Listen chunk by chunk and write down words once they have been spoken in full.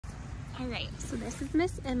Alright, so this is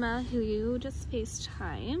Miss Emma, who you just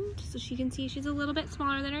FaceTimed. So she can see she's a little bit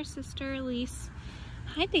smaller than her sister, Elise.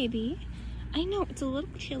 Hi, baby. I know, it's a little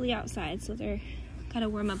chilly outside, so they're gotta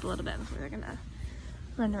warm up a little bit before they're gonna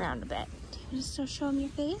run around a bit. Do you want to still show them your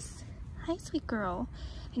face? Hi, sweet girl.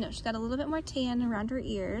 I know, she's got a little bit more tan around her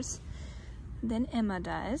ears than Emma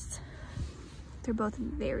does. They're both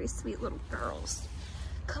very sweet little girls.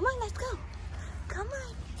 Come on, let's go. Come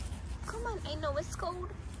on. Come on. I know it's cold.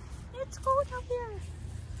 It's cold out here.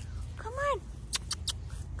 Come on.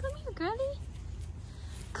 Come here, girlie.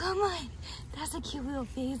 Come on. That's a cute little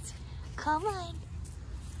face. Come on.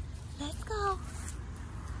 Let's go.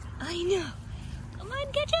 I know. Come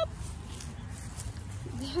on, catch up.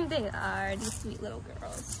 There they are, these sweet little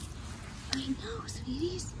girls. I know,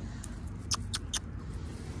 sweeties.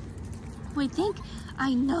 What do you think?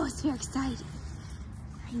 I know, it's very exciting.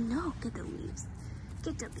 I know, get the leaves.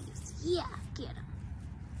 Get the leaves. Yeah, get them.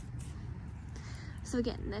 So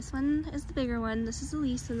again, this one is the bigger one. This is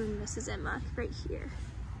Elise, and then this is Emma right here.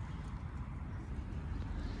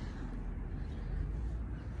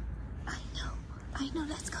 I know,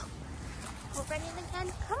 let's go. We're running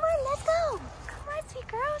again. Come on, let's go. Come on, sweet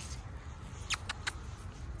girls.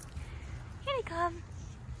 Here they come.